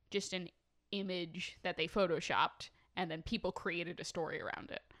just an image that they photoshopped, and then people created a story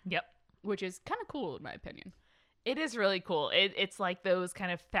around it. Yep. Which is kind of cool, in my opinion. It is really cool. It's like those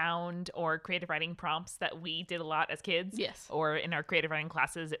kind of found or creative writing prompts that we did a lot as kids. Yes. Or in our creative writing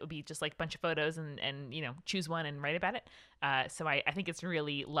classes, it would be just like a bunch of photos and choose one and write about it. So I think it's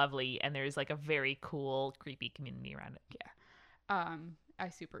really lovely, and there's like a very cool, creepy community around it. Yeah. I'm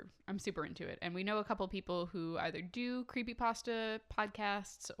super into it. And we know a couple people who either do creepypasta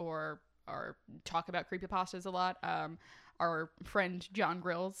podcasts or talk about creepypastas a lot. Our friend John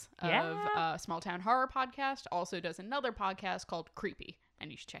Grills of Small Town Horror Podcast also does another podcast called Creepy,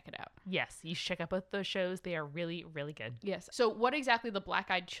 and you should check it out. Yes, you should check out both those shows. They are really, really good. Yes. So what exactly the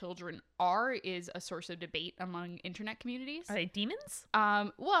Black-Eyed Children are is a source of debate among internet communities. Are they demons?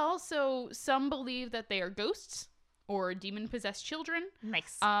 Well, so some believe that they are ghosts or demon-possessed children.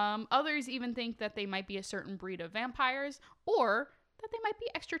 Nice. Others even think that they might be a certain breed of vampires, or that they might be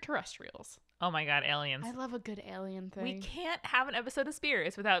extraterrestrials. Oh my god, aliens. I love a good alien thing. We can't have an episode of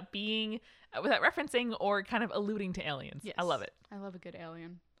Spirits without referencing or kind of alluding to aliens. Yes. I love it. I love a good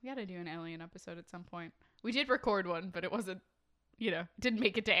alien. We gotta do an alien episode at some point. We did record one, but it wasn't, didn't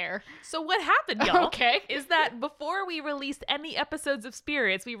make it to air. So what happened, y'all, Okay. is that before we released any episodes of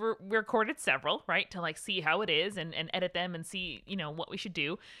Spirits, we recorded several, right, to like see how it is and edit them and see, what we should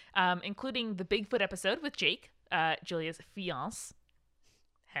do, including the Bigfoot episode with Jake, Julia's fiance.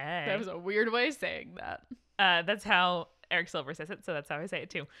 Hey. That was a weird way of saying that. That's how Eric Silver says it, so that's how I say it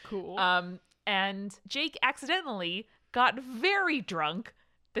too. Cool. And Jake accidentally got very drunk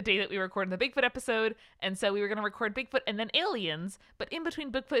the day that we recorded the Bigfoot episode, and so we were going to record Bigfoot and then aliens, but in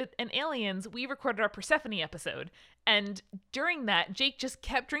between Bigfoot and aliens, we recorded our Persephone episode, and during that, Jake just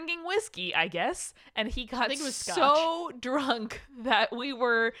kept drinking whiskey, I guess, and he got so drunk that we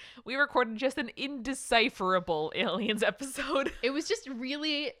recorded just an indecipherable aliens episode. It was just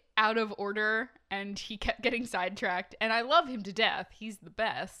really out of order, and he kept getting sidetracked, and I love him to death. He's the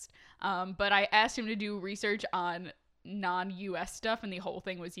best. But I asked him to do research on non-US stuff, and the whole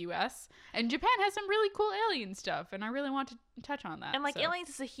thing was US, and Japan has some really cool alien stuff, and I really want to touch on that. And aliens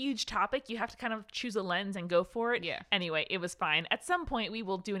is a huge topic. You have to kind of choose a lens and go for it. Yeah. Anyway, it was fine. At some point we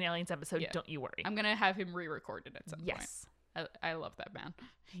will do an aliens episode. Don't you worry. I'm gonna have him re-record it at some point. Yes. I love that man.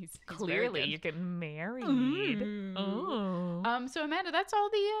 He's clearly you're getting married. Oh. So Amanda, that's all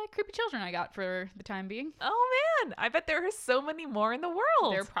the creepy children I got for the time being. Oh man, I bet there are so many more in the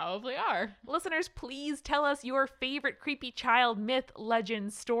world. There probably are. Listeners, please tell us your favorite creepy child myth,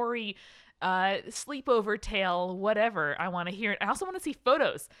 legend, story, sleepover tale, whatever. I want to hear it. I also want to see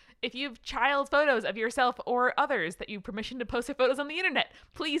photos. If you have child photos of yourself or others that you permission to post their photos on the internet,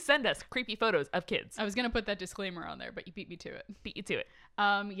 please send us creepy photos of kids. I was going to put that disclaimer on there, but you beat me to it. Beat you to it.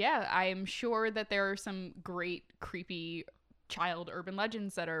 Yeah, I'm sure that there are some great creepy child urban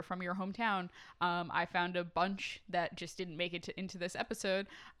legends that are from your hometown. I found a bunch that just didn't make it into this episode.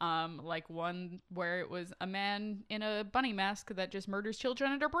 Like one where it was a man in a bunny mask that just murders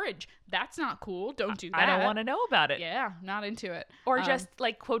children under a bridge. That's not cool. Don't do that. I don't want to know about it. Yeah, not into it. Or just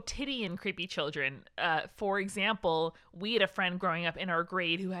like quotidian creepy children. For example, we had a friend growing up in our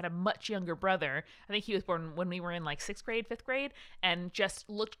grade who had a much younger brother. I think he was born when we were in like 6th grade, 5th grade, and just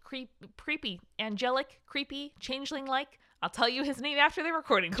looked creepy, angelic, creepy, changeling-like. I'll tell you his name after the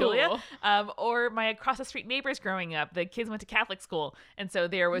recording, cool. Julia. Or my across the street neighbors growing up. The kids went to Catholic school, and so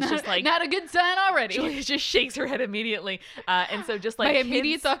there was just like not a good sign already. Julia just shakes her head immediately, and so just like my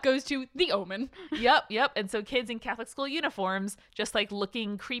immediate thought goes to The Omen. Yep. And so kids in Catholic school uniforms, just like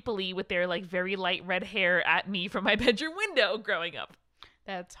looking creepily with their like very light red hair at me from my bedroom window growing up.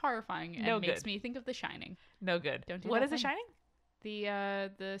 That's horrifying and makes me think of The Shining. No good. Don't do What that is thing. The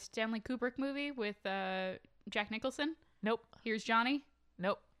Shining? The Stanley Kubrick movie with Jack Nicholson. Nope. Here's Johnny.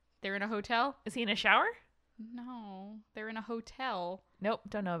 Nope. They're in a hotel. Is he in a shower? No, they're in a hotel. Nope.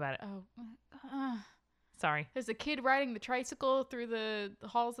 Don't know about it. Oh, Sorry. There's a kid riding the tricycle through the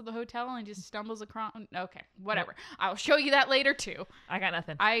halls of the hotel and he just stumbles across. Okay, whatever. Nope. I'll show you that later too. I got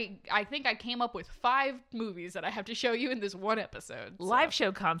nothing. I think I came up with 5 movies that I have to show you in this one episode. So. Live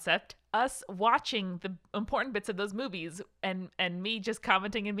show concept. Us watching the important bits of those movies and me just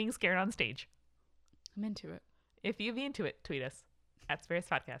commenting and being scared on stage. I'm into it. If you'd be into it, tweet us at Spirits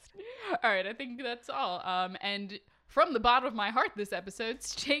Podcast. All right, I think that's all. And from the bottom of my heart this episode,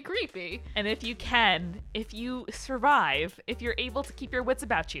 stay creepy. And if you can, if you survive, if you're able to keep your wits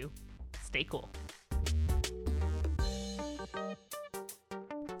about you, stay cool.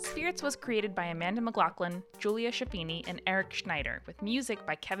 Spirits was created by Amanda McLaughlin, Julia Schaffini, and Eric Schneider, with music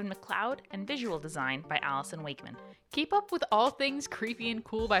by Kevin MacLeod and visual design by Allison Wakeman. Keep up with all things creepy and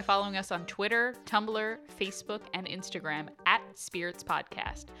cool by following us on Twitter, Tumblr, Facebook, and Instagram at Spirits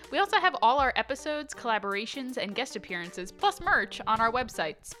Podcast. We also have all our episodes, collaborations, and guest appearances, plus merch on our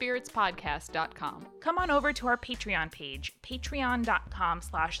website, spiritspodcast.com. Come on over to our Patreon page,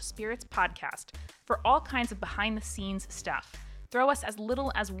 patreon.com/spiritspodcast, for all kinds of behind-the-scenes stuff. Throw us as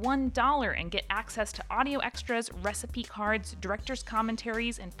little as $1 and get access to audio extras, recipe cards, director's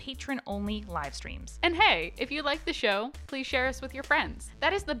commentaries, and patron-only live streams. And hey, if you like the show, please share us with your friends.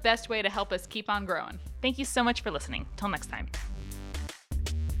 That is the best way to help us keep on growing. Thank you so much for listening. Till next time.